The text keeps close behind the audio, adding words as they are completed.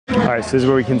All right, so this is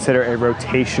where we consider a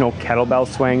rotational kettlebell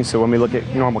swing. So when we look at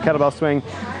normal kettlebell swing,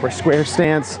 we're square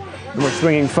stance and we're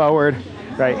swinging forward,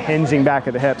 right, hinging back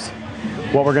at the hips.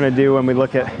 What we're gonna do when we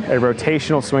look at a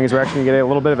rotational swing is we're actually gonna get a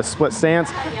little bit of a split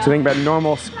stance. So think about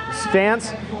normal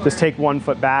stance, just take 1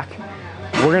 foot back.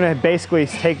 We're gonna basically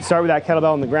start with that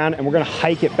kettlebell on the ground and we're gonna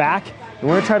hike it back. And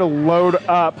we're gonna try to load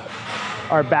up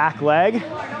our back leg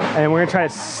and we're gonna try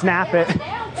to snap it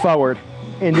forward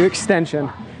into extension,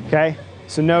 okay?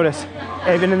 So notice,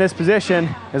 even in this position,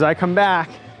 as I come back,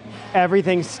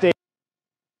 everything stays,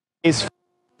 a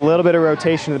little bit of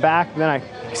rotation to the back, then I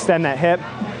extend that hip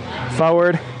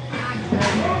forward,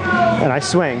 and I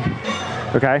swing,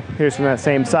 okay? Here's from that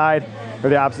same side, or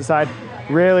the opposite side.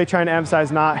 Really trying to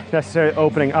emphasize not necessarily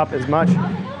opening up as much,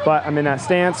 but I'm in that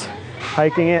stance,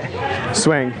 hiking it,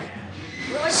 swing,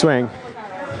 swing,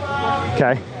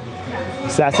 okay?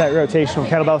 So that's that rotational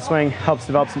kettlebell swing, helps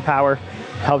develop some power,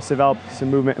 helps develop some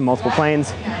movement in multiple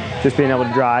planes, just being able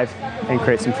to drive and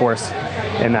create some force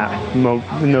in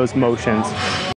those motions.